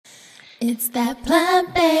It's that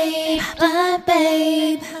blind babe, blind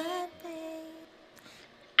babe.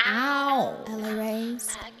 Ow. LA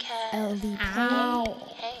Rays, LV Ow.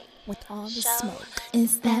 Pay with all the smoke.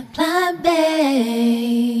 It's that blind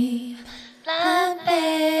babe, blind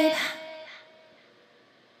babe.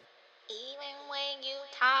 Even when you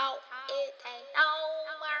talk, it ain't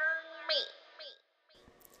over me.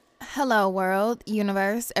 Hello, world,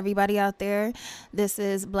 universe, everybody out there. This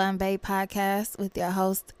is Blind Babe Podcast with your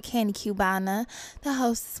host, Candy Cubana, the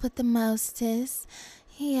hostess with the mostest.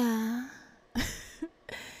 Yeah.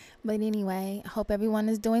 But anyway, I hope everyone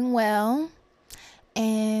is doing well.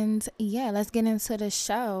 And yeah, let's get into the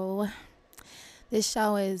show. This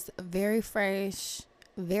show is very fresh,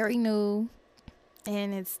 very new,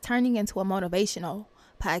 and it's turning into a motivational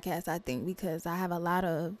podcast, I think, because I have a lot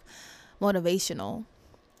of motivational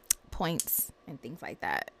points and things like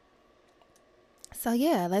that. So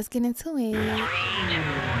yeah, let's get into it.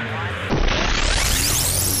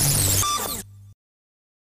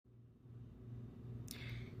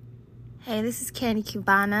 Hey, this is Candy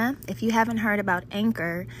Cubana. If you haven't heard about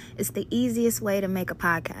Anchor, it's the easiest way to make a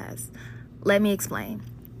podcast. Let me explain.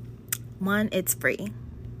 1, it's free.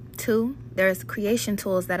 2, there's creation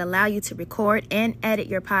tools that allow you to record and edit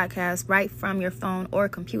your podcast right from your phone or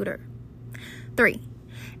computer. 3,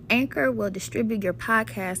 Anchor will distribute your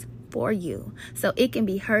podcast for you so it can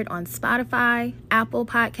be heard on Spotify, Apple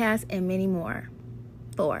Podcasts, and many more.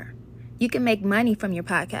 4, you can make money from your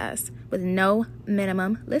podcast with no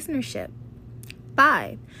minimum listenership.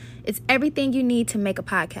 5, it's everything you need to make a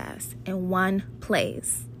podcast in one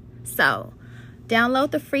place. So,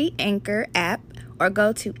 download the free Anchor app or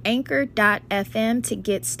go to anchor.fm to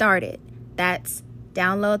get started. That's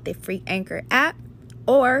download the free Anchor app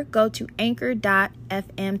or go to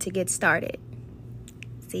anchor.fm to get started.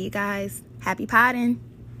 See you guys. Happy podding.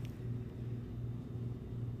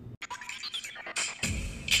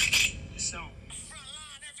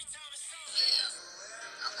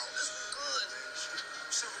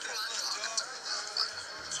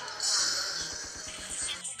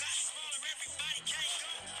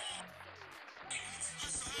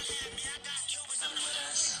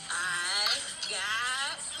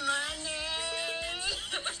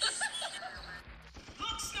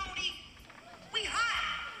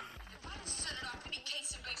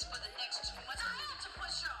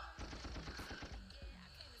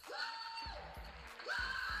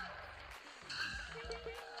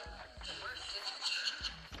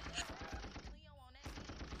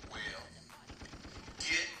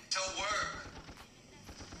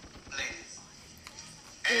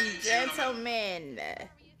 Gentlemen,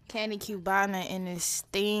 Candy Cubana in this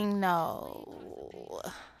thing, no.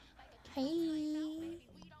 Hey,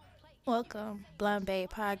 welcome, Blind Babe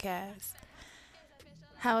Podcast.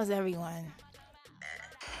 How is everyone?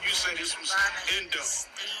 You say this was indoor.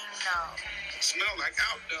 Smell like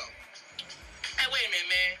outdoor. Hey, wait a minute,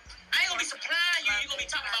 man. I ain't gonna be supplying you. You gonna be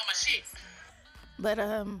talking about my shit. But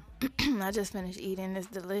I just finished eating this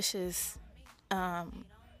delicious,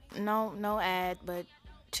 no ad, but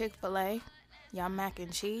Chick-fil-A. Y'all mac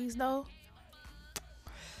and cheese though.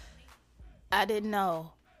 I didn't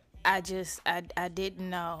know. I didn't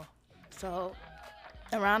know. So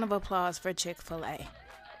a round of applause for Chick-fil-A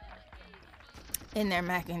and their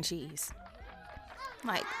mac and cheese.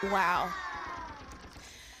 Like, wow.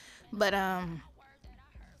 But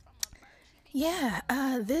yeah,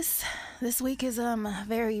 this week is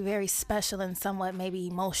very, very special and somewhat maybe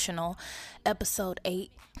emotional. Episode 8,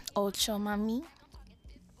 Ocho Mami.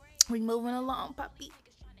 We moving along, papi.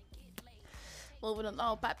 Moving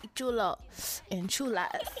along, papi chulo. And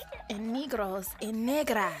chulas. And negros. And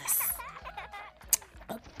negras.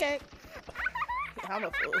 Okay. I'm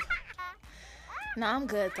a fool. No, I'm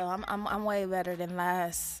good though. I'm way better than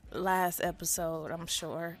last episode, I'm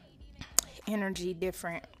sure. Energy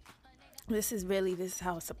different. This is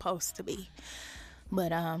how it's supposed to be.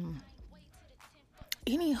 But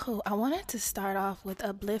anywho, I wanted to start off with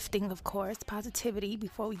uplifting, of course, positivity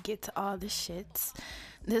before we get to all the shits.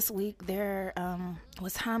 This week there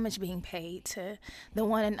was homage being paid to the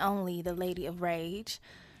one and only, the Lady of Rage.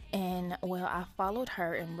 And, well, I followed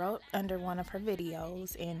her and wrote under one of her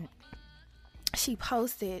videos. And she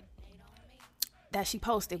posted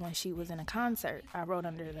when she was in a concert. I wrote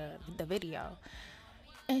under the video.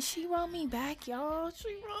 And she wrote me back, y'all.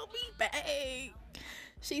 She wrote me back.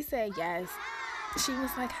 She said yes. She was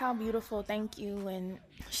like, how beautiful, thank you. And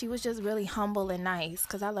she was just really humble and nice,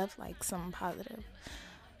 because I left like some positive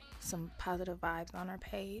vibes on her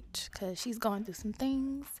page, because she's going through some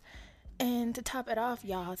things. And to top it off,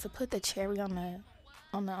 y'all, to put the cherry on the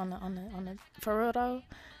for real though,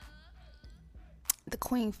 The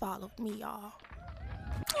queen followed me, y'all.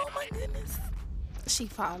 Oh my goodness. She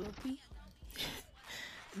followed me.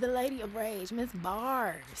 The Lady of Rage, Miss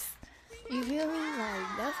Bars. You feel me?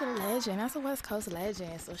 Like, that's a legend. That's a West Coast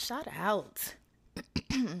legend. So shout out.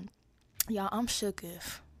 Y'all, I'm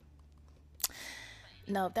shooketh.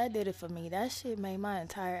 No, that did it for me. That shit made my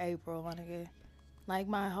entire April, my nigga. Like,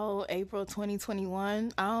 my whole April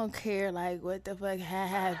 2021. I don't care, like, what the fuck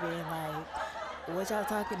happened. Like, what y'all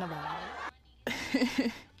talking about?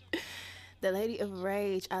 The Lady of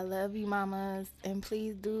Rage, I love you, mamas. And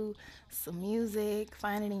please do some music.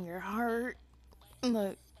 Find it in your heart.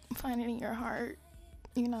 Look, find it in your heart.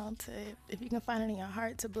 You know, if you can find it in your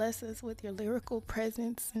heart to bless us with your lyrical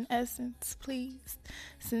presence and essence, please.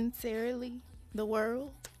 Sincerely, the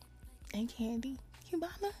world and Candy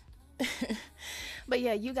Cubana. But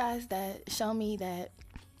yeah, you guys that show me that,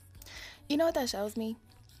 you know what that shows me?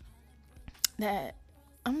 That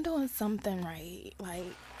I'm doing something right.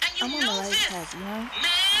 Like, I'm on the right track, you know? Man!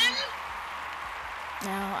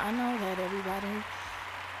 Now, I know that everybody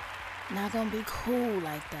not gonna be cool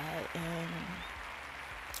like that, and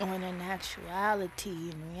when in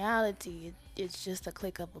actuality, in reality, it's just a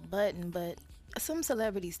click of a button. But some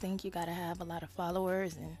celebrities think you gotta have a lot of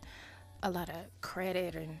followers and a lot of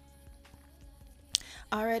credit and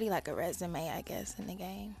already like a resume, I guess, in the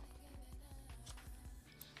game.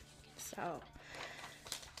 So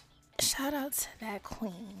shout out to that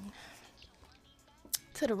queen,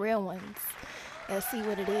 to the real ones that see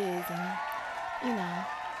what it is and, you know,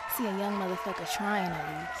 see a young motherfucker trying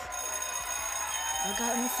at least. I've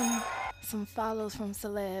gotten some follows from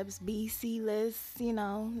celebs, BC lists, you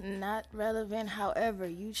know, not relevant however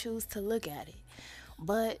you choose to look at it.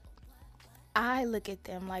 But I look at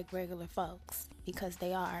them like regular folks because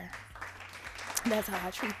they are. That's how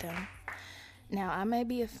I treat them. Now, I may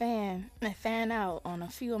be a fan out on a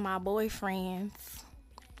few of my boyfriends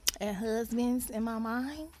and husbands in my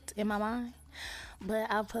mind,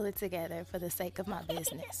 but I'll pull it together for the sake of my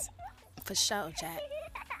business. For sure, Jack.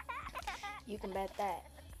 You can bet that.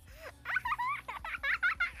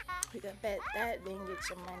 You can bet that, then get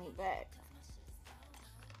your money back.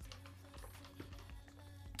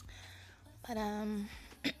 But,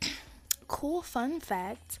 cool fun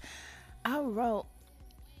fact, I wrote,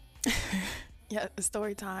 yeah,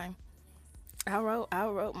 story time. I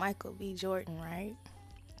wrote Michael B. Jordan, right?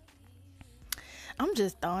 I'm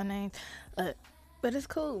just throwing names, but it's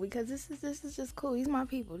cool because this is just cool. He's my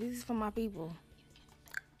people. This is for my people.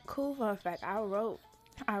 Cool fun fact, I wrote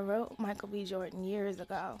Michael B. Jordan years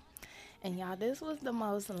ago, and y'all, this was the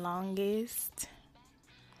most longest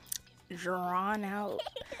drawn out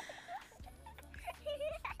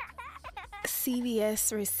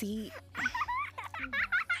CVS receipt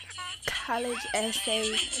college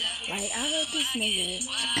essay. Like, I wrote this nigga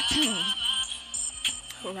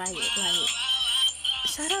right, like,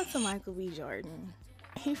 shout out to Michael B. Jordan.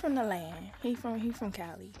 He from the land. He from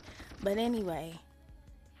Cali. But anyway,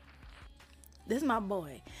 this is my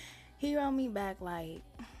boy. He wrote me back like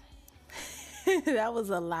that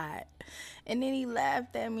was a lot. And then he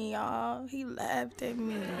laughed at me, y'all. He laughed at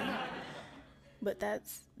me. But that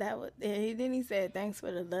was, and then he said, thanks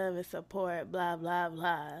for the love and support, blah, blah,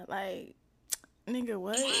 blah. Like, nigga,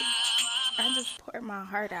 what? I just poured my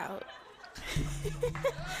heart out.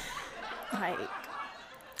 Like,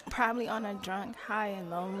 probably on a drunk, high, and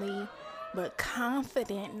lonely, but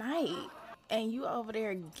confident night. And you over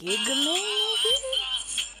there giggling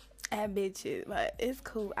at bitches. But it's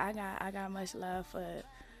cool. I got much love for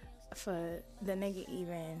the nigga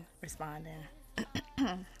even responding.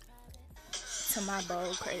 To my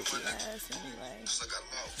bold, crazy ass, anyway.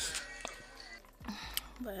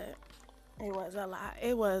 But it was a lot.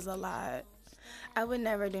 It was a lot. I would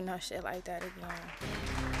never do no shit like that again.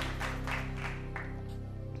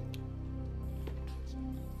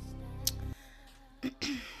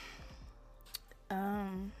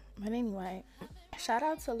 But anyway, shout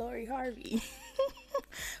out to Lori Harvey.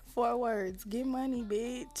 4 words: get money,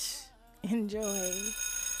 bitch. Enjoy.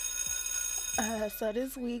 So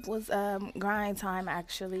this week was grind time.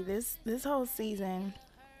 Actually, this whole season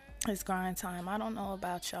is grind time. I don't know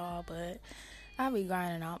about y'all, but I be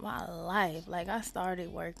grinding out my life. Like, I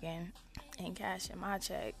started working and cashing my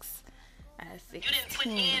checks at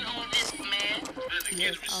 16 years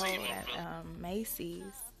old at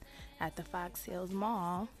Macy's at the Fox Hills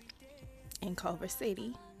Mall in Culver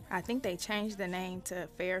City. I think they changed the name to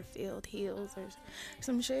Fairfield Hills or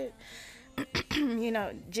some shit. You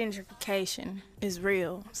know, gentrification is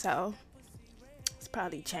real, so it's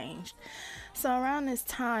probably changed. So around this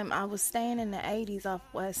time, I was staying in the 80s off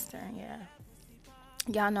Western, yeah.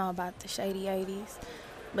 Y'all know about the shady 80s.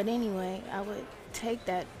 But anyway, I would take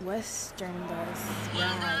that Western bus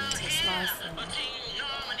ride to Slauson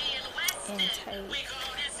and take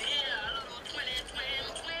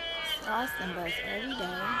Slauson bus every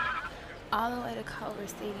day all the way to Culver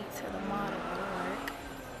City to the mall to go to work.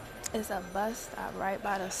 It's a bus stop right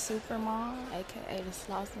by the Super Mall, aka the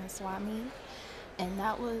Slauson Swap Meet, and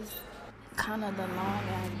that was kind of the long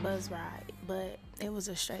ass bus ride, but it was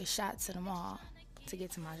a straight shot to the mall to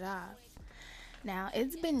get to my job. Now,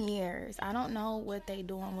 it's been years. I don't know what they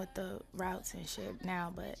doing with the routes and shit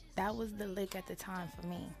now, but that was the lick at the time for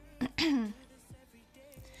me.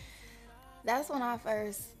 That's when I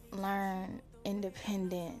first learned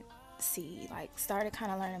independency, like started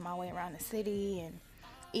kind of learning my way around the city. And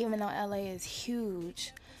even though LA is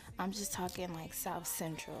huge, I'm just talking like South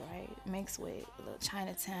Central, right? Mixed with a little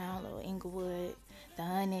Chinatown, a little Inglewood, the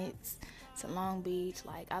Hunnits, to Long Beach.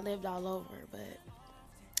 Like, I lived all over, but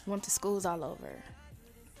went to schools all over.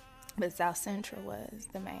 But South Central was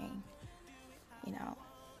the main,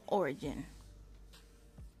 origin.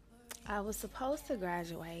 I was supposed to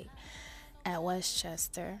graduate at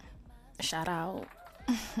Westchester, shout out,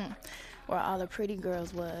 where all the pretty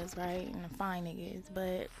girls was, right, and the fine niggas.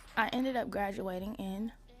 But I ended up graduating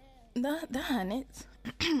in the Hunnits,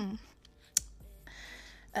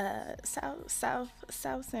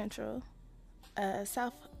 South Central,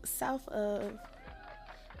 south of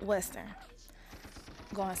Western,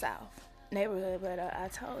 going south neighborhood. But I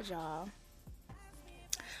told y'all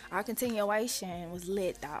our continuation was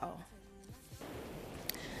lit, though.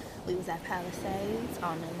 We was at Palisades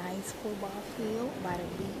on a nice football field by the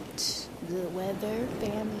beach. Good weather,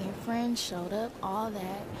 family and friends showed up, all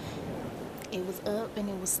that. It was up and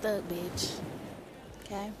it was stuck, bitch.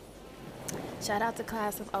 Okay? Shout out to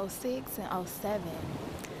class of 06 and 07.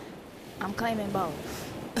 I'm claiming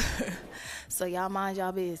both. So y'all mind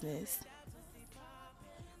y'all business.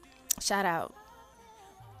 Shout out.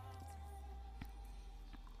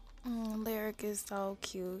 Lyric is so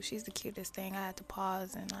cute. She's the cutest thing. I had to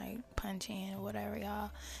pause and like punch in or whatever,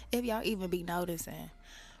 y'all. If y'all even be noticing.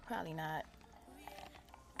 Probably not.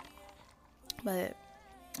 But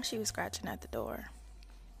she was scratching at the door.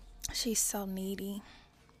 She's so needy.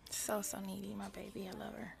 So needy, my baby. I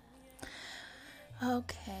love her.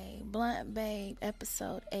 Okay, Blunt Babe,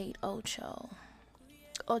 episode 8, Ocho.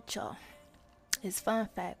 It's fun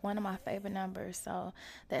fact, one of my favorite numbers. So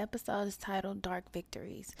the episode is titled Dark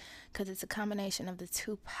Victories because it's a combination of the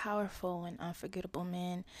two powerful and unforgettable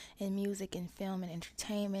men in music and film and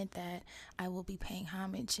entertainment that I will be paying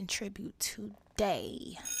homage and tribute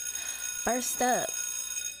today. First up,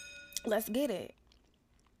 let's get it.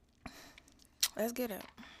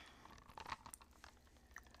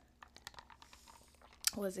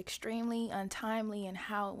 Was extremely untimely, and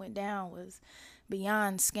how it went down was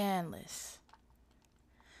beyond scandalous.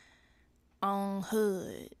 On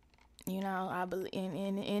Hood, I believe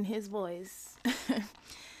in his voice.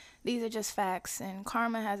 These are just facts, and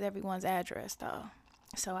karma has everyone's address, though.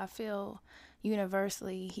 So I feel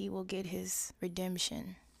universally he will get his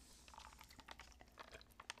redemption.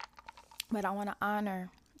 But I want to honor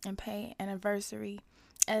and pay anniversary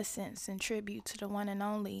essence and tribute to the one and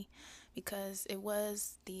only, because it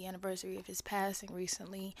was the anniversary of his passing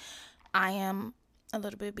recently. I am a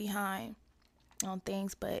little bit behind on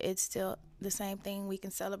things, but it's still the same thing. We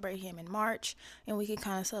can celebrate him in March, and we can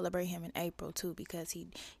kind of celebrate him in April too, because he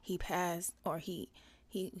passed, or he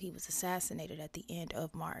was assassinated at the end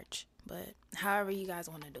of March. But however you guys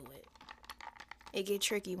want to do it, it get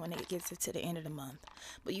tricky when it gets to the end of the month.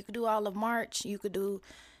 But you could do all of March, you could do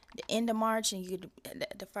the end of March, and you could do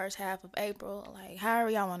the first half of April, like however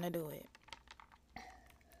y'all want to do it.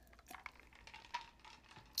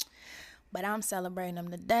 But I'm celebrating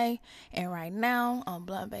them today, and right now on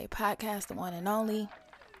Blunt Babe Podcast, the one and only,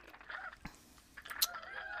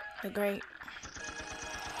 the great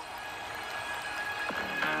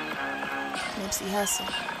Nipsey Hussle.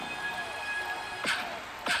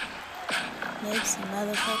 Nipsey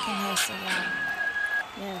motherfucking Hussle, y'all.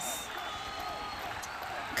 Yes.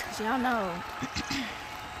 Cause y'all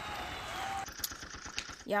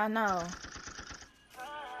know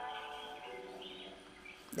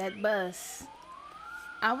that bus,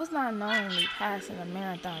 I was not knowingly passing a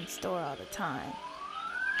Marathon store all the time.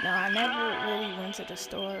 Now, I never really went to the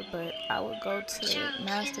store, but I would go to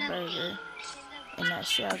Master Burger in that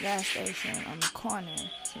Shell gas station on the corner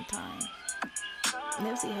sometimes.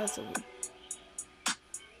 Nipsey Hussle,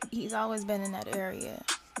 he's always been in that area,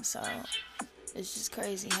 so it's just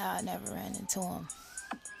crazy how I never ran into him.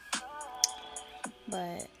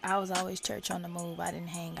 But I was always church on the move. I didn't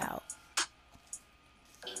hang out.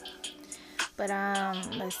 But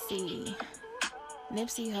let's see.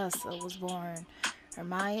 Nipsey Hussle was born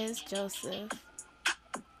Hermias Joseph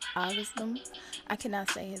Augustum. I cannot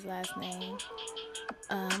say his last name.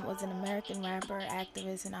 Was an American rapper,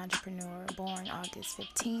 activist, and entrepreneur, born August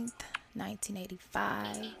 15th,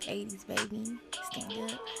 1985. 80s baby,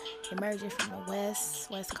 stand up. Emerging from the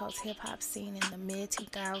West Coast hip hop scene in the mid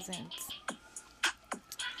 2000s.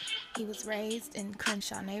 He was raised in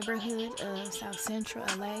Crenshaw neighborhood of South Central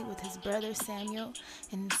LA with his brother Samuel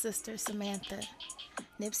and his sister Samantha.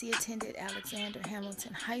 Nipsey attended Alexander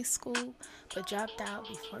Hamilton High School but dropped out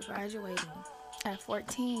before graduating. At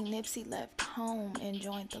 14, Nipsey left home and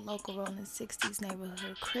joined the local Rolling 60s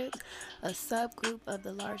neighborhood Crip, a subgroup of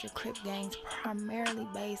the larger Crip gangs primarily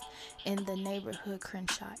based in the neighborhood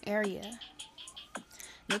Crenshaw area.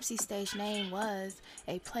 Nipsey's stage name was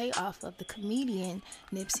a play off of the comedian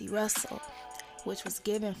Nipsey Russell, which was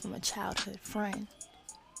given from a childhood friend.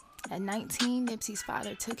 At 19, Nipsey's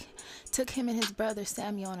father took him and his brother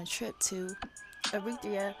Samuel on a trip to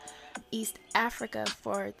Eritrea, East Africa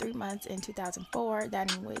for 3 months in 2004,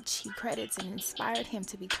 that in which he credits and inspired him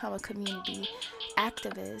to become a community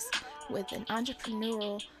activist with an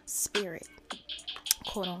entrepreneurial spirit,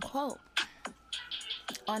 quote unquote.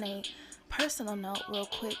 On a personal note, real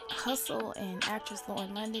quick, Hussle and actress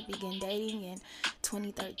Lauren London began dating in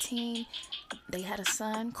 2013. They had a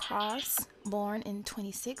son, Cross, born in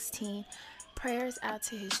 2016. Prayers out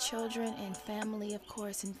to his children and family, of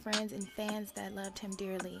course, and friends and fans that loved him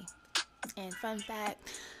dearly. And fun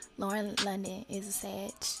fact, Lauren London is a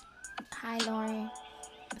Sag. Hi, Lauren.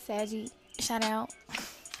 Saggy, shout out.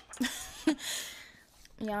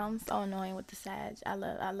 Y'all, I'm so annoying with the Sag. I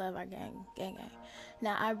love our gang.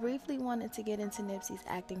 Now, I briefly wanted to get into Nipsey's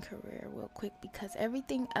acting career real quick because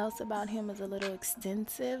everything else about him is a little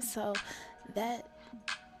extensive. So that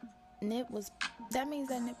means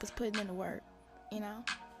that Nip was putting in the work,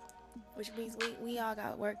 which means we all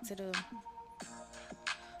got work to do.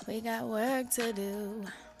 We got work to do.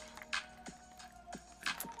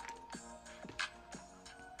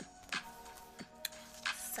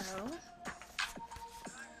 So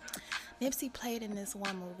Nipsey played in this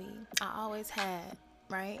one movie I always had,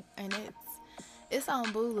 right? And it's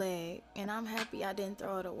on bootleg, and I'm happy I didn't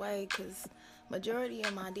throw it away because majority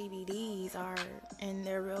of my DVDs are in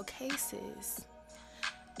their real cases.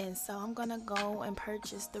 And so I'm gonna go and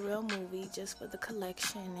purchase the real movie just for the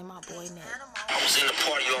collection and my boy Nick. I was in the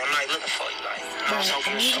party all night looking for you, like, I was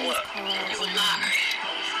hoping to show up. You were not.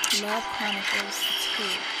 Love Chronicles 2.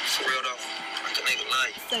 For real though, I can make a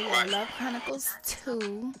lie. So yeah, Love Chronicles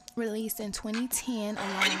 2, released in 2010, along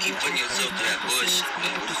Why you keep with putting yourself to that bullshit?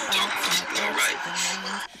 What you talking about? All right.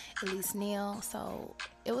 Elise Neal. So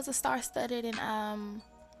it was a star-studded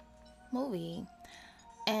movie.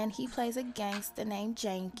 And he plays a gangster named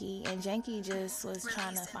Janky, and Janky just was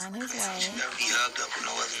trying to find his way, Never be hugged up with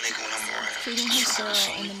no other nigga when I'm around. treating his girl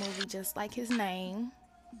in the movie just like his name,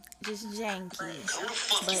 just Janky. Who the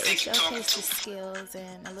fuck But you it think you talking showcased his to? skills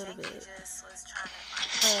and a little bit of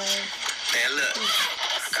Man, look,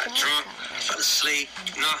 I got drunk, fell asleep.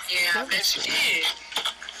 Nah, yeah, I bet you did.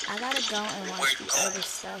 I gotta go and watch the other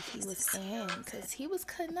stuff he was in, because he was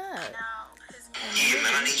cutting up. Yeah,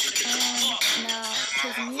 man, I need you to get the fuck Now,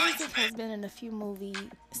 his music has been in a few movie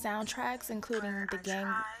soundtracks, including The Gang.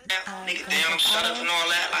 nigga, damn, shut up and all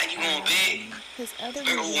that, like you going big. His other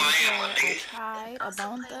Nigga, movies who I am, were my I nigga. Tried, a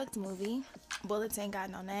Bone Thugs movie, Bullets Ain't Got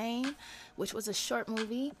No Name, which was a short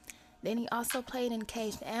movie. Then he also played in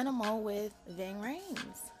Caged Animal with Ving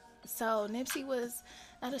Rhames. So Nipsey was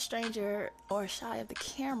not a stranger or shy of the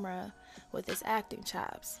camera with his acting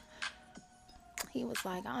chops. He was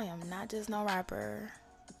like, I am not just no rapper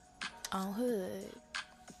on hood.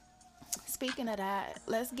 Speaking of that,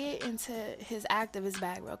 let's get into his activist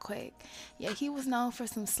bag real quick. Yeah, he was known for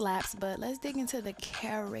some slaps, but let's dig into the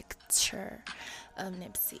character of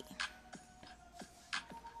Nipsey.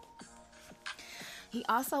 He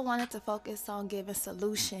also wanted to focus on giving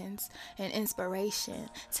solutions and inspiration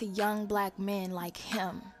to young black men like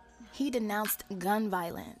him. He denounced gun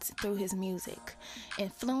violence through his music,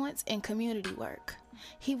 influence, and community work.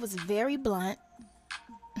 He was very blunt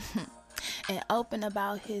and open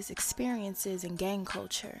about his experiences in gang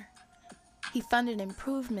culture. He funded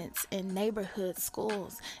improvements in neighborhood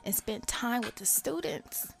schools and spent time with the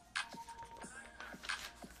students.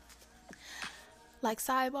 Like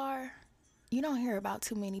sidebar, you don't hear about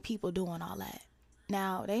too many people doing all that.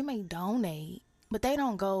 Now, they may donate, but they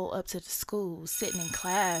don't go up to the school, sitting in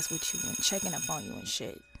class with you and checking up on you and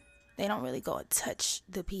shit. They don't really go and touch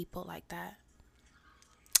the people like that.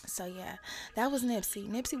 So yeah, that was Nipsey.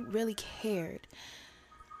 Nipsey really cared.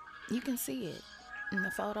 You can see it in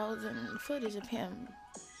the photos and footage of him.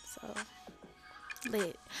 So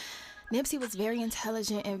Lit. Nipsey was very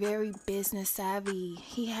intelligent and very business savvy.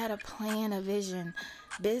 He had a plan, a vision,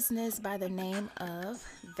 business by the name of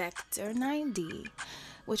Vector 90,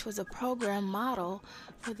 which was a program model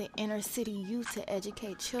for the inner city youth to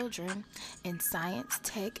educate children in science,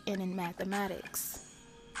 tech, and in mathematics.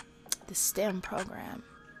 The STEM program,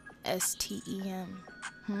 STEM.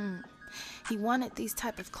 He wanted these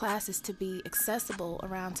type of classes to be accessible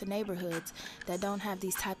around to neighborhoods that don't have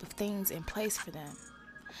these type of things in place for them.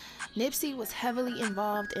 Nipsey was heavily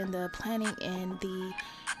involved in the planning and the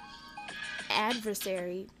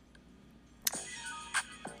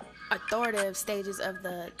authoritative stages of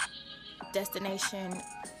the Destination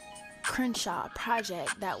Crenshaw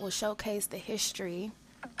project that will showcase the history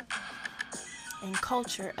and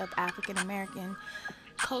culture of African American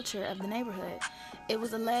culture of the neighborhood. It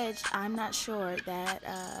was alleged, I'm not sure, that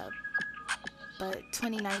but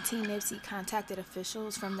 2019 Nipsey contacted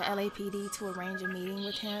officials from the LAPD to arrange a meeting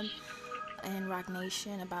with him and Rock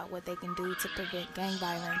Nation about what they can do to prevent gang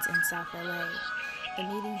violence in South LA. The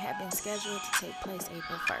meeting had been scheduled to take place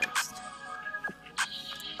April 1st.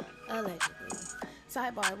 Allegedly.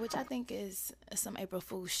 Sidebar, which I think is some April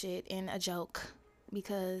Fool's shit and a joke,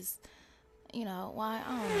 because, you know, why?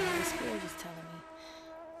 I don't know. The spirit is telling me.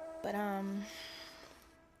 But,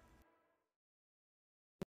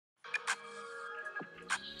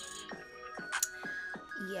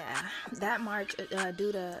 yeah, that march,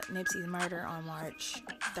 due to Nipsey's murder on March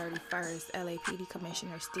 31st, LAPD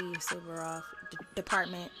Commissioner Steve Silveroff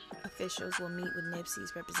department officials will meet with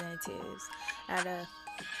Nipsey's representatives at a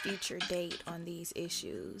future date on these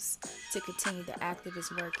issues to continue the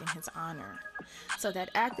activist work in his honor. So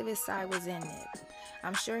that activist side was in it.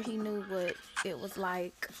 I'm sure he knew what it was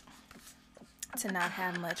like to not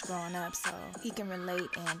have much growing up, so he can relate,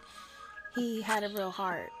 and he had a real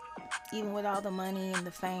heart. Even with all the money and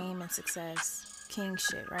the fame and success, king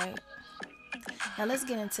shit, right? Now let's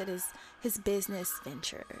get into his business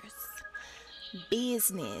ventures.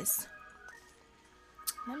 Business.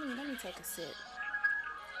 Let me take a sip.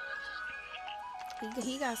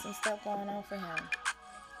 He got some stuff going on for him.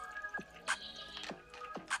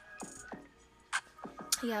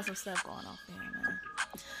 He got some stuff going on for him, man.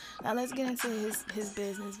 Now let's get into his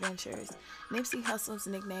business ventures. Nipsey Hussle's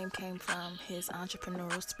nickname came from his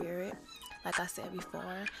entrepreneurial spirit. Like I said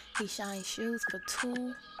before, he shined shoes for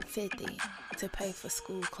 $2.50 to pay for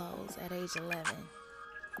school clothes at age 11.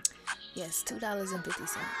 Yes,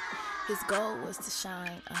 $2.50. His goal was to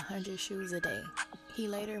shine 100 shoes a day. He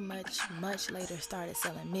later, much later, started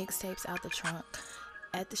selling mixtapes out the trunk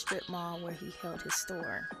at the strip mall where he held his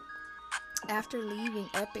store. After leaving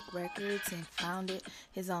Epic Records and founded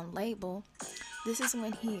his own label, this is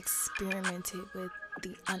when he experimented with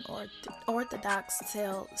the unorthodox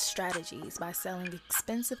sales strategies by selling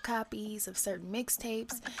expensive copies of certain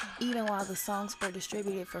mixtapes, even while the songs were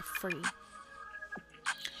distributed for free.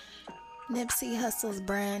 Nipsey Hussle's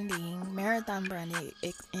Marathon branding,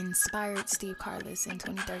 inspired Steve Carless in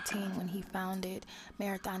 2013 when he founded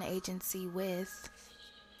Marathon Agency with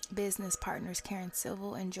business partners Karen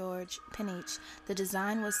Civil and George Penich. The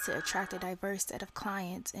design was to attract a diverse set of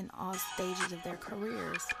clients in all stages of their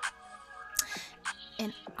careers.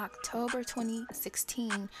 In October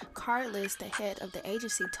 2016, Carless, the head of the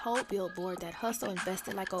agency, told Billboard that Hussle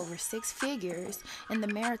invested like over 6 figures in the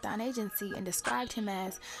Marathon Agency and described him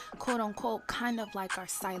as, quote unquote, kind of like our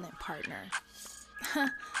silent partner.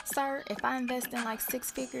 Sir, if I invest in like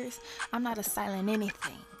 6 figures, I'm not a silent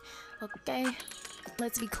anything. Okay?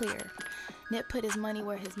 Let's be clear. Nip put his money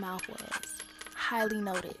where his mouth was. Highly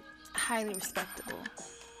noted. Highly respectable.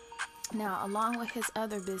 Now, along with his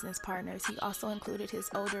other business partners, he also included his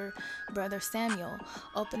older brother Samuel,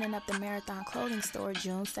 opening up the Marathon clothing store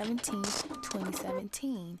June 17,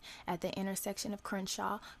 2017, at the intersection of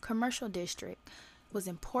Crenshaw Commercial District. Was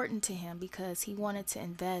important to him because he wanted to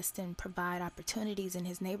invest and provide opportunities in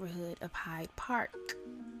his neighborhood of Hyde Park.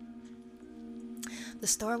 The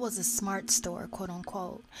store was a smart store, quote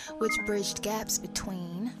unquote, which bridged gaps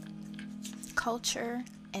between culture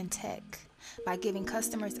and tech by giving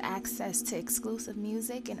customers access to exclusive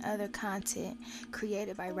music and other content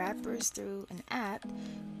created by rappers through an app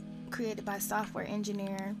created by software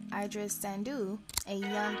engineer Idris Sandhu, a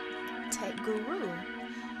young tech guru.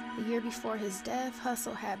 The year before his death,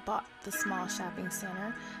 Hussle had bought the small shopping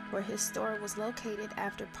center where his store was located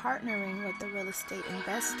after partnering with the real estate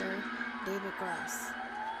investor David Gross.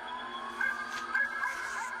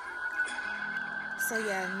 So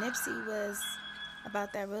yeah, Nipsey was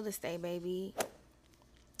about that real estate, baby.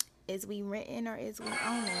 Is we renting or is we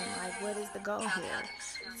owning? Like, what is the goal here?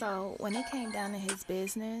 So when it came down to his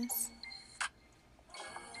business,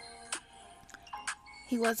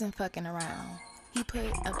 he wasn't fucking around. He put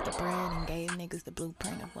up the bread and gave niggas the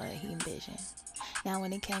blueprint of what he envisioned. Now,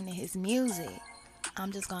 when it came to his music,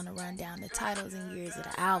 I'm just gonna run down the titles and years of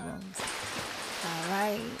the albums.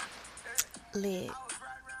 Alright. Lit.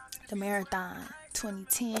 The Marathon,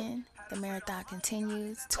 2010. The Marathon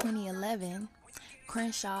Continues, 2011.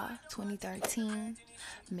 Crenshaw, 2013.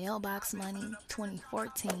 Mailbox Money,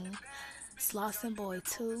 2014. Slauson Boy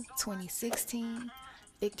 2, 2016.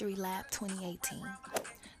 Victory Lap, 2018.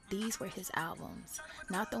 These were his albums,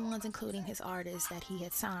 not the ones including his artists that he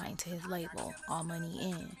had signed to his label, All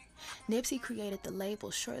Money In. Nipsey created the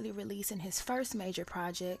label, shortly releasing his first major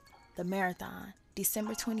project, The Marathon,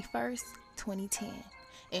 December 21st, 2010,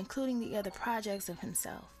 including the other projects of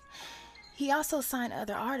himself. He also signed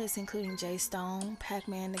other artists including Jay Stone,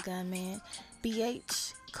 Pac-Man the Gunman,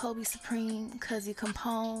 BH, Kobe Supreme, Cuzzy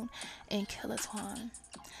Capone, and Killer Twan.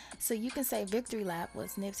 So you can say Victory Lap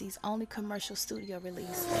was Nipsey's only commercial studio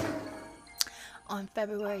release on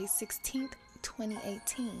February 16th,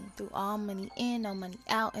 2018 through All Money In, No Money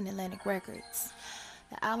Out and Atlantic Records.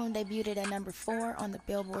 The album debuted at number 4 on the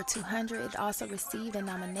Billboard 200. It also received a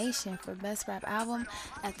nomination for Best Rap Album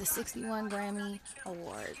at the 61 Grammy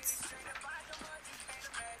Awards.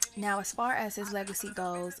 Now, as far as his legacy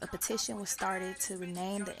goes, a petition was started to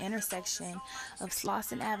rename the intersection of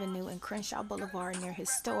Slauson Avenue and Crenshaw Boulevard near his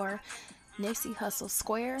store, Nipsey Hussle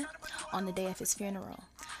Square, on the day of his funeral.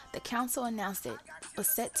 The council announced it was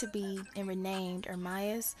set to be and renamed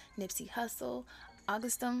Ermias Nipsey Hussle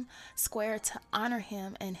Augustum Square to honor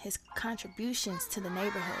him and his contributions to the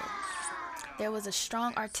neighborhood. There was a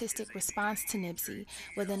strong artistic response to Nipsey.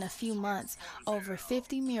 Within a few months, over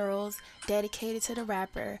 50 murals dedicated to the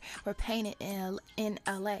rapper were painted in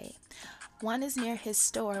LA. One is near his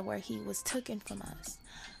store where he was taken from us.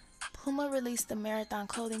 Puma released the Marathon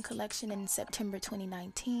clothing collection in September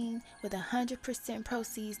 2019 with 100%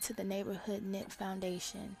 proceeds to the Neighborhood Knit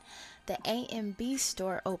Foundation. The A&B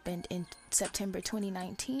store opened in September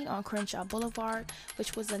 2019 on Crenshaw Boulevard,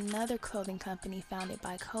 which was another clothing company founded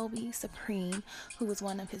by Kobe Supreme, who was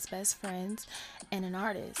one of his best friends and an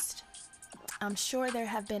artist. I'm sure there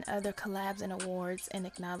have been other collabs and awards and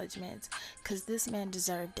acknowledgments, because this man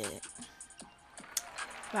deserved it.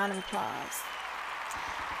 Round of applause.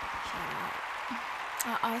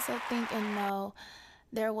 I also think and know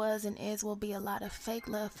there was and will be a lot of fake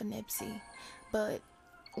love for Nipsey, but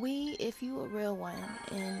if you a real one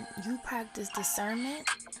and you practice discernment,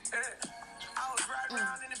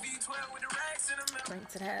 bring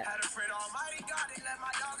to that,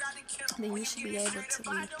 then you should be able to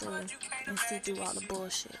read through and see through all the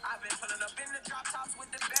bullshit.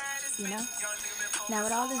 You know? Now,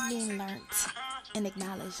 with all this being learned and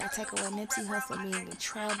acknowledged, I take away Nipsey Hussle being a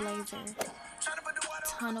trailblazer,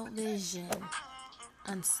 tunnel vision,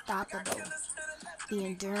 unstoppable. The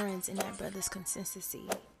endurance in that brother's consistency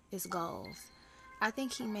is goals. I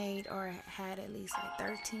think he made or had at least like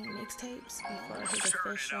 13 mixtapes before his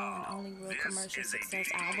official and only real commercial success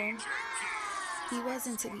album. He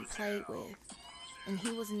wasn't to be played with, and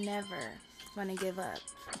he was never going to give up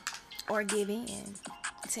or give in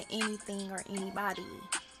to anything or anybody.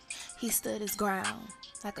 He stood his ground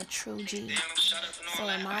like a true G. So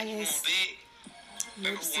Ermias,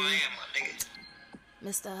 Nipsey,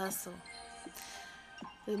 Mr. Hussle,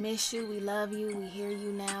 we miss you, we love you, we hear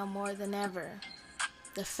you now more than ever.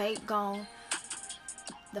 The fake gone,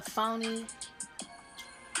 the phony,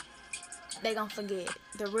 they gonna forget.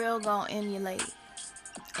 The real gonna emulate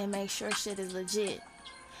and make sure shit is legit.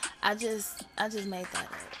 I just made that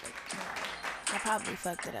up. I probably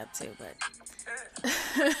fucked it up too, but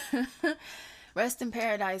rest in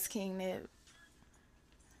paradise, King Nip.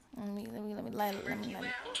 Let me be honest.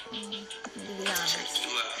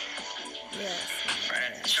 Yes.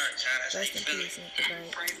 Rest in peace, Nip the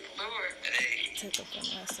Great. Praise the Lord. Hey. Take up on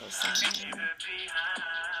my soul song.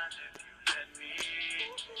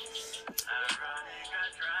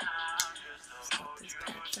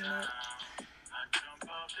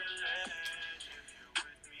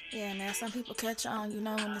 Yeah, man, some people catch on, you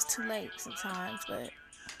know, when it's too late sometimes, but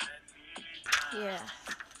yeah.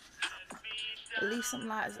 At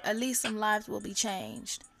least some lives will be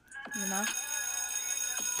changed, you know?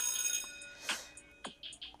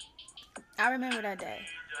 I remember that day.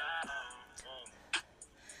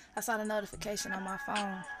 I saw the notification on my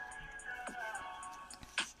phone.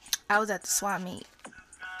 I was at the swap meet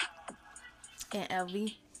in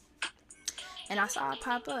LV, and I saw it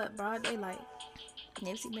pop up, broad daylight.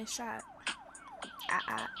 Nipsey been shot.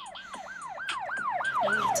 It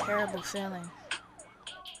was a terrible feeling.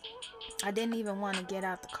 I didn't even want to get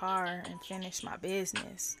out the car and finish my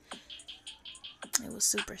business. It was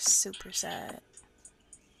super, super sad.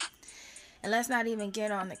 And let's not even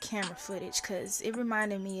get on the camera footage, because it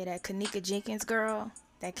reminded me of that Kanika Jenkins girl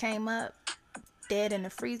that came up dead in the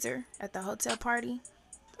freezer at the hotel party.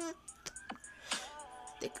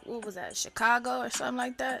 What was that, Chicago or something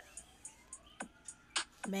like that?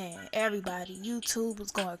 Man, everybody, YouTube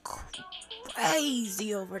was going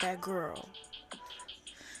crazy over that girl.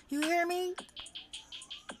 You hear me?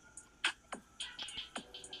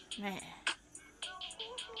 Man.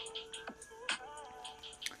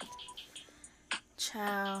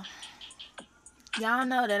 Child. Y'all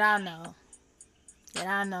know that I know. That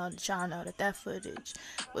I know that y'all know that that footage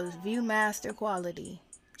was Viewmaster quality.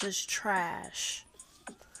 Just trash.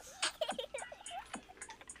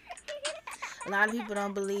 A lot of people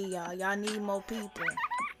don't believe y'all. Y'all need more people.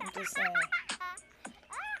 I'm just saying.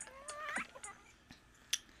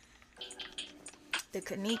 The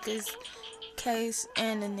Kanika's case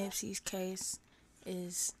and the Nipsey's case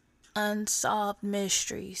is unsolved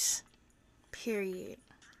mysteries. Period.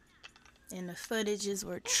 And the footages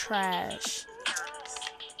were trash.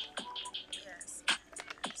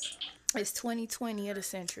 It's 2020 of the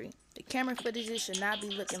century. The camera footages should not be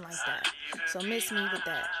looking like that. So miss me with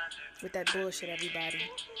that. With that bullshit, everybody.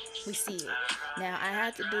 We see it. Now, I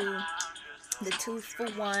had to do the 2 for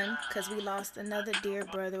 1 because we lost another dear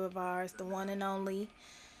brother of ours, the one and only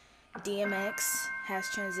DMX has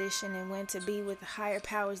transitioned and went to be with the higher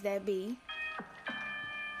powers that be.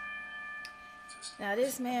 Now,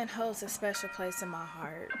 this man holds a special place in my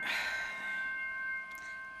heart.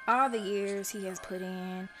 All the years he has put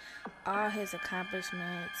in, all his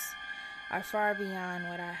accomplishments are far beyond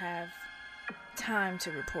what I have time to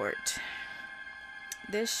report.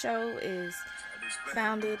 This show is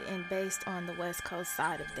founded and based on the West Coast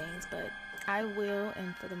side of things, but I will,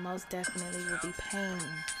 and for the most definitely, will be paying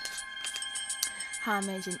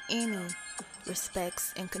homage in any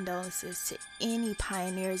respects and condolences to any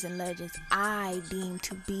pioneers and legends I deem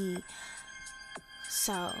to be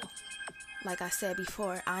so. Like I said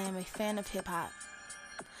before, I am a fan of hip-hop.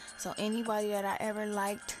 So anybody that I ever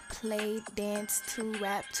liked, played, danced to,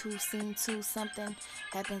 rapped to, sing to, something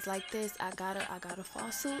happens like this, I gotta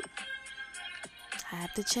fall suit. I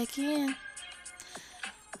have to check in.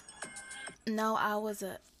 No, I was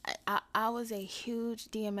a huge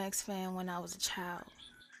DMX fan when I was a child.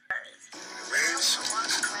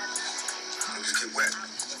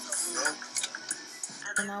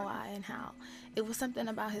 I know why and how. It was something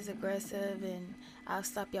about his aggressive and I'll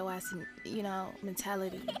stop your ass,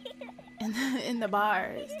 mentality in the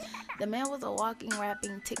bars. The man was a walking,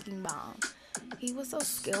 rapping, ticking bomb. He was so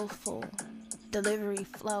skillful. Delivery,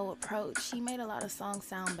 flow, approach. He made a lot of songs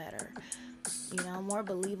sound better. More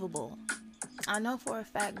believable. I know for a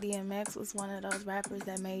fact DMX was one of those rappers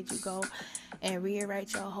that made you go and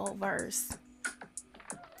rewrite your whole verse.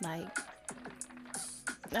 Like,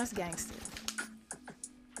 that's gangster.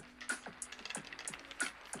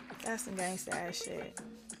 That's some gangsta ass shit.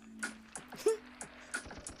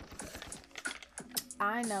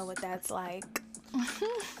 I know what that's like.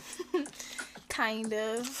 Kind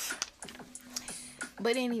of.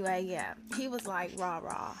 But anyway, yeah. He was like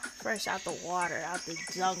rah-rah. Fresh out the water, out the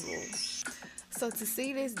jungle. So to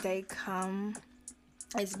see this day come,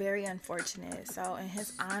 it's very unfortunate. So in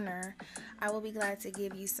his honor, I will be glad to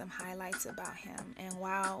give you some highlights about him. And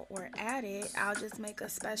while we're at it, I'll just make a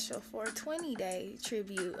special 420-day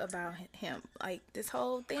tribute about him. Like, this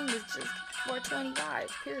whole thing is just 420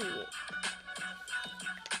 vibes, period.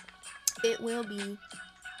 It will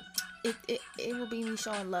be me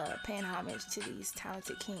showing love, paying homage to these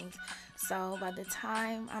talented kings. So by the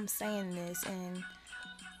time I'm saying this and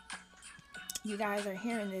you guys are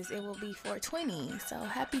hearing this, it will be 420. So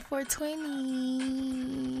happy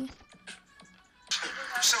 420.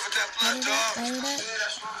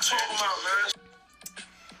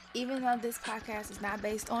 Even though this podcast is not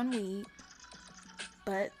based on weed,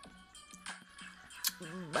 but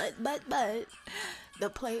the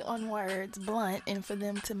play on words blunt, and for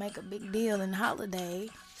them to make a big deal in holiday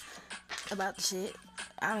about the shit,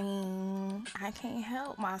 I mean, I can't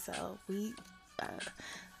help myself. We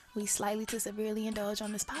slightly to severely indulge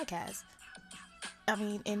on this podcast. I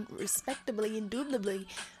mean, and respectably, indubitably,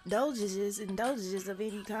 dosages of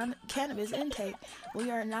any cannabis intake.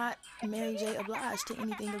 We are not Mary J. obliged to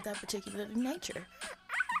anything of that particular nature.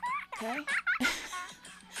 Okay?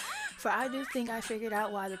 For I do think I figured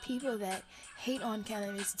out why the people that hate on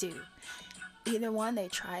cannabis do. Either one, they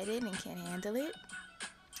tried it and can't handle it,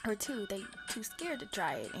 or two, they too scared to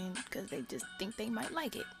try it and because they just think they might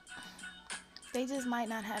like it. They just might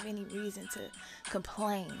not have any reason to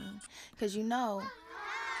complain, because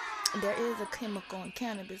there is a chemical in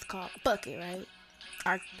cannabis called bucket, right?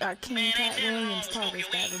 Our King Cat Williams taught us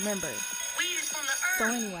that, remember? So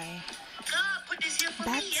anyway,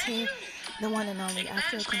 back to the one and only. I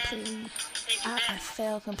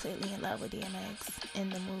fell completely in love with DMX in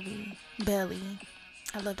the movie Belly.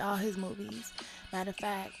 I loved all his movies. Matter of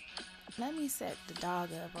fact, let me set the dog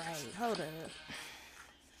up right. Hold up.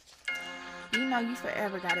 You know you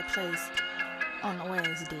forever got a place on the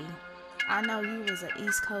West, D. I know you was an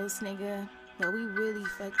East Coast nigga, but we really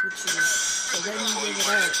fucked with you. So let me give it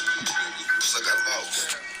up.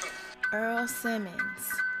 Earl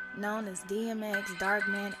Simmons, known as DMX,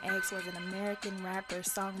 Darkman X, was an American rapper,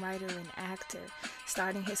 songwriter, and actor,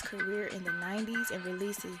 starting his career in the 90s and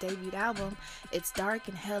released his debut album, It's Dark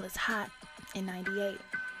and Hell is Hot, in 98.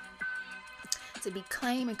 To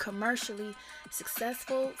become and commercially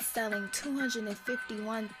successful, selling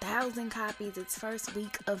 251,000 copies its first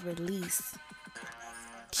week of release.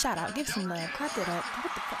 Shout out, give some love, clap it up.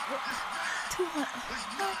 What the fuck? 200,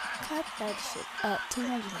 clap that shit up.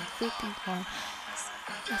 251.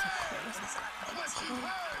 That's a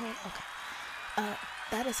okay.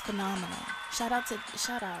 That is phenomenal. Shout out to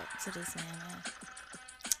this man.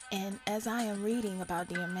 And as I am reading about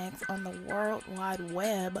DMX on the World Wide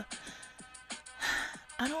Web,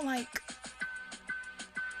 I don't like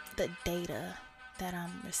the data that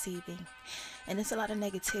I'm receiving, and it's a lot of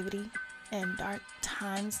negativity and dark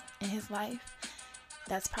times in his life.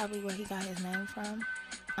 That's probably where he got his name from.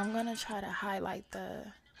 I'm gonna try to highlight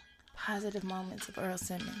the positive moments of Earl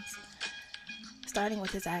Simmons, starting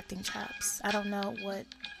with his acting chops. I don't know what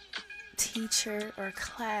teacher or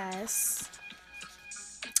class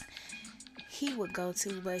he would go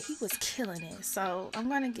to, but he was killing it. So I'm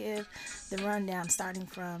gonna give the rundown starting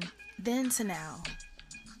from then to now.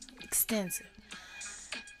 Extensive.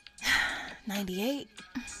 98,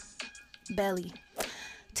 Belly.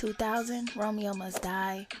 2000, Romeo Must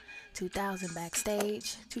Die. 2000,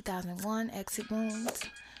 Backstage. 2001, Exit Wounds.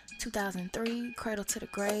 2003, Cradle to the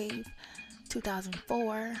Grave.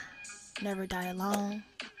 2004, Never Die Alone.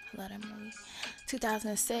 I love that movie.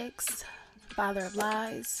 2006, Father of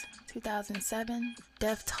Lies. 2007,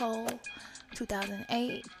 Death Toll.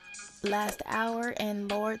 2008, Last Hour and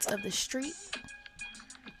Lords of the Street.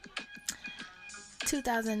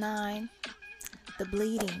 2009, The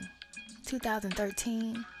Bleeding.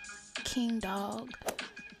 2013, King Dog,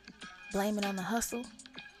 Blame It on the Hustle.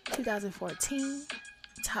 2014,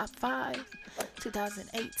 Top 5.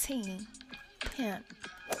 2018, Pimp.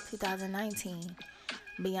 2019,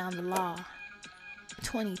 Beyond the Law.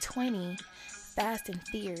 2020, Fast and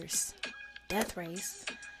Fierce, Death Race.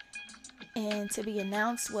 And to be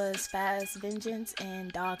announced was Fast Vengeance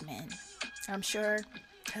and Dogman. I'm sure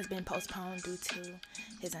has been postponed due to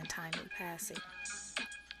his untimely passing.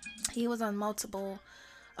 He was on multiple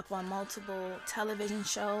television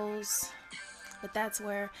shows, but that's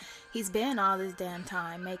where he's been all this damn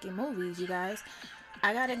time, making movies, you guys.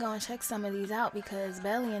 I gotta go and check some of these out because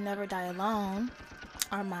Belly and Never Die Alone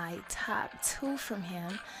are my top 2 from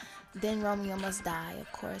him. Then Romeo Must Die, of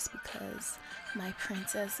course, because my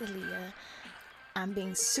princess Aaliyah. I'm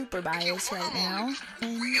being super biased right now,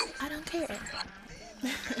 and I don't care.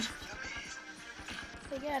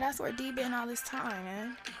 But yeah, that's where D been all this time,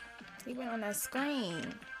 man. He been on that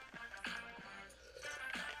screen.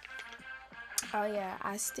 Oh yeah,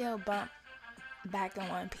 I still bump Back in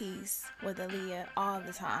One Piece with Aaliyah all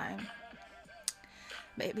the time.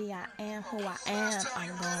 Baby, I am who I am.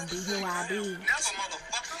 I'm gonna be who I be.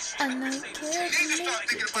 I know you care for me,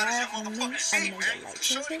 you die for me. I know you like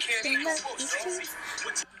everything like the streets.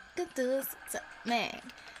 Man,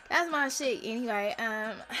 that's my shit. Anyway,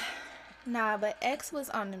 nah, but X was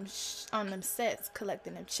on them sets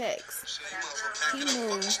collecting them checks. He knew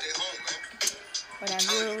where that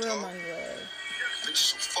real money was.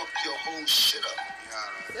 Bitches will fuck your whole shit up.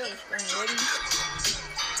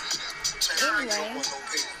 Anyway.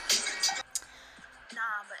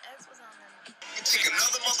 Nah, but X was on them. You think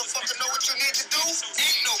another motherfucker know what you need to do?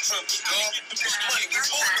 Ain't no trouble, dog. Just money. We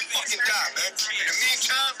both can fucking die, man. In the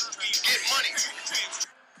meantime, get money.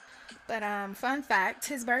 But fun fact,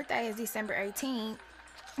 his birthday is December 18th.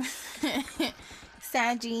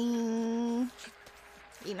 Saggy.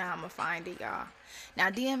 You know I'ma find it, y'all. Now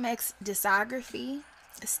DMX discography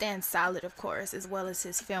stands solid, of course, as well as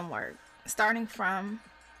his film work, starting from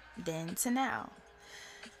then to now.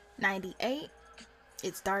 98,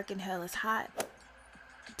 It's Dark and Hell is Hot.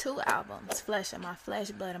 2 albums, Flesh of My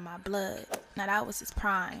Flesh, Blood of My Blood. Now that was his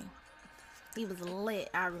prime. He was lit.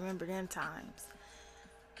 I remember them times.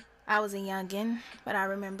 I was a youngin', but I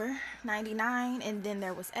remember 99, and then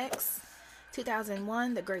there was X.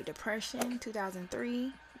 2001, The Great Depression.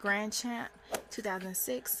 2003, Grand Champ.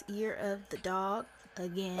 2006, Year of the Dog,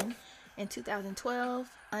 again. In 2012,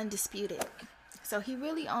 Undisputed. So he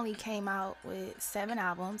really only came out with 7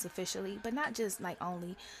 albums officially, but not just like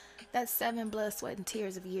only. That's 7 blood, sweat, and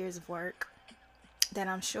tears of years of work that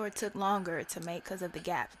I'm sure took longer to make because of the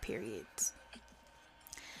gap periods.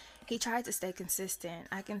 He tried to stay consistent,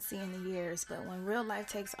 I can see in the years, but when real life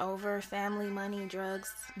takes over, family, money,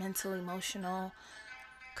 drugs, mental, emotional,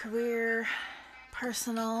 career,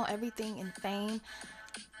 personal, everything, and fame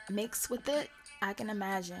mixed with it, I can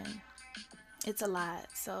imagine it's a lot.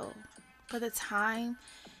 So for the time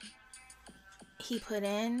he put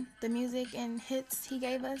in the music and hits he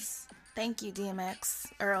gave us, thank you,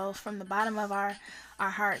 DMX, Earl, from the bottom of our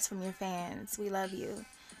hearts, from your fans. We love you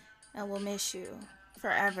and we'll miss you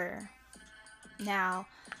forever. Now,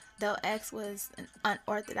 though X was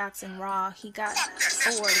unorthodox and raw, he got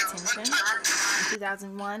award attention. In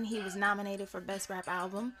 2001, he was nominated for Best Rap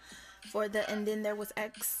Album for the And Then There Was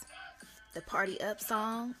X, the Party Up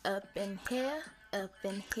song, Up in Here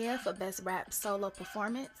for Best Rap Solo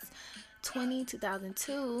Performance.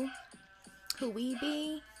 2002, Who We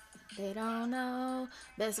Be, They Don't Know,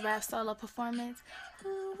 Best Rap Solo Performance,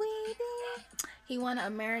 Who We Be. He won an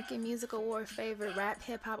American Music Award Favorite Rap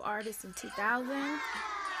Hip Hop Artist in 2000.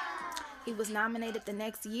 He was nominated the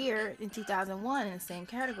next year in 2001 in the same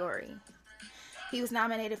category. He was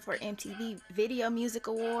nominated for MTV Video Music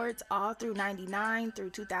Awards all through 99 through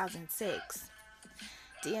 2006.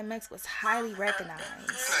 DMX was highly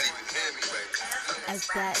recognized as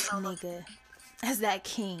that nigga, as that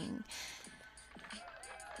king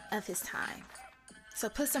of his time. So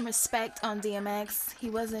put some respect on DMX.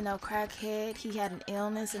 He wasn't no crackhead. He had an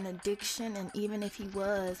illness, an addiction, and even if he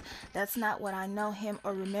was, that's not what I know him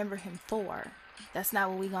or remember him for. That's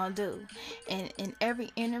not what we gonna do. And in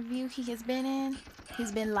every interview he has been in,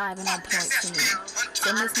 he's been live and on point to me.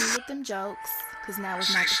 So miss me with them jokes, because now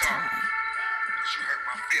is not the time.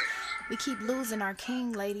 We keep losing our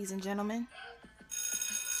king, ladies and gentlemen.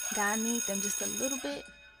 God needs them just a little bit,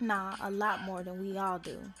 a lot more than we all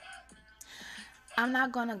do. I'm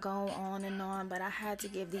not gonna go on and on, but I had to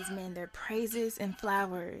give these men their praises and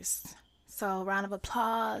flowers. So round of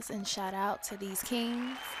applause and shout out to these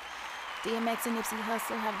kings. DMX and Nipsey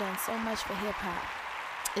Hussle have done so much for hip hop.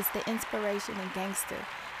 It's the inspiration and gangster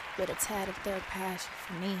with a tad of thug passion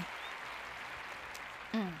for me.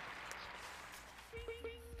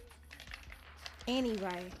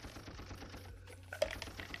 Anyway,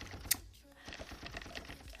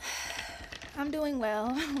 I'm doing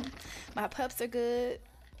well. My pups are good.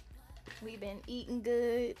 We've been eating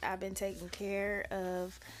good. I've been taking care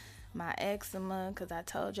of my eczema because I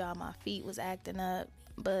told y'all my feet was acting up.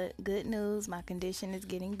 But good news, my condition is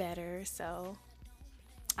getting better. So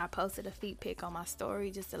I posted a feet pic on my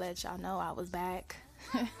story just to let y'all know I was back.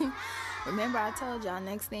 Remember I told y'all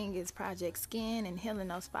next thing is Project Skin and healing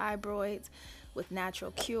those fibroids with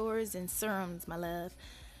natural cures and serums, my love.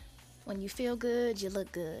 When you feel good, you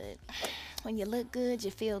look good. When you look good,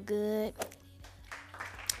 you feel good.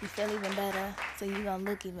 You feel even better, so you're gonna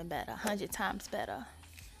look even better, 100 times better.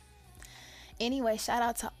 Anyway, shout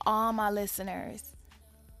out to all my listeners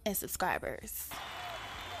and subscribers.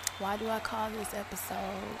 Why do I call this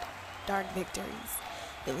episode Dark Victories?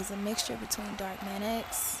 It was a mixture between Dark Man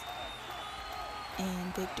X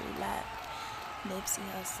and Victory Lap, Nipsey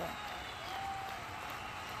Hussle.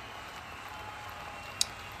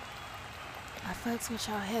 I fucks with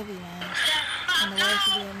y'all heavy, man. In the words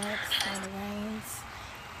of DMX, when it rains,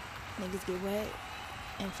 niggas get wet.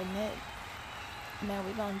 And for Nip, man,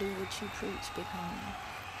 we gonna do what you preach, big homie.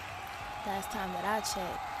 Last time that I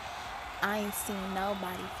checked, I ain't seen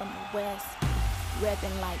nobody from the West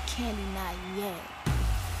reppin' like Candy, not yet.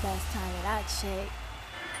 Last time that I checked.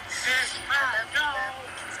 That's my dog.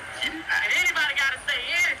 If anybody gotta say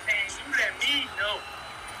anything, you let me know.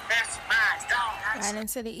 That's my dog. Right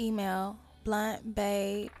into the email,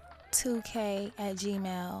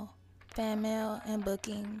 bluntbabe2k@gmail. Fan mail and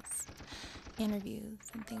bookings,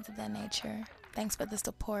 interviews, and things of that nature. Thanks for the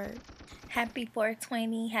support. Happy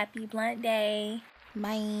 420. Happy Blunt Day.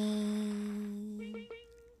 Bye.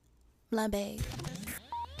 Blunt Babe.